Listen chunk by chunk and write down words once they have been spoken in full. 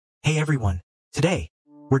Hey everyone! Today,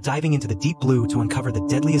 we're diving into the deep blue to uncover the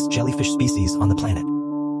deadliest jellyfish species on the planet.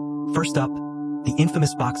 First up, the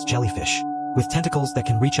infamous box jellyfish, with tentacles that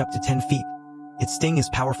can reach up to 10 feet. Its sting is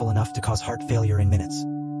powerful enough to cause heart failure in minutes.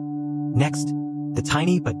 Next, the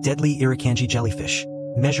tiny but deadly Irukandji jellyfish,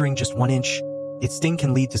 measuring just 1 inch. Its sting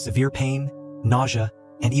can lead to severe pain, nausea,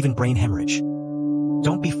 and even brain hemorrhage.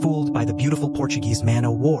 Don't be fooled by the beautiful Portuguese Man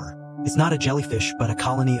O War. It's not a jellyfish but a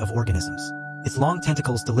colony of organisms. Its long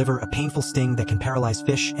tentacles deliver a painful sting that can paralyze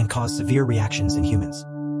fish and cause severe reactions in humans.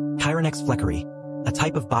 Chironex fleckeri, a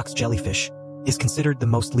type of box jellyfish, is considered the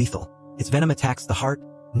most lethal. Its venom attacks the heart,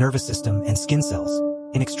 nervous system, and skin cells.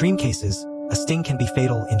 In extreme cases, a sting can be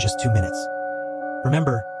fatal in just 2 minutes.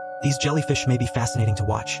 Remember, these jellyfish may be fascinating to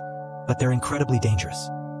watch, but they're incredibly dangerous.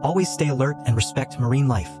 Always stay alert and respect marine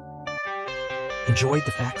life. Enjoyed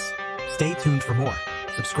the facts? Stay tuned for more.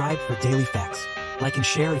 Subscribe for daily facts. Like and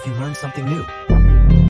share if you learned something new.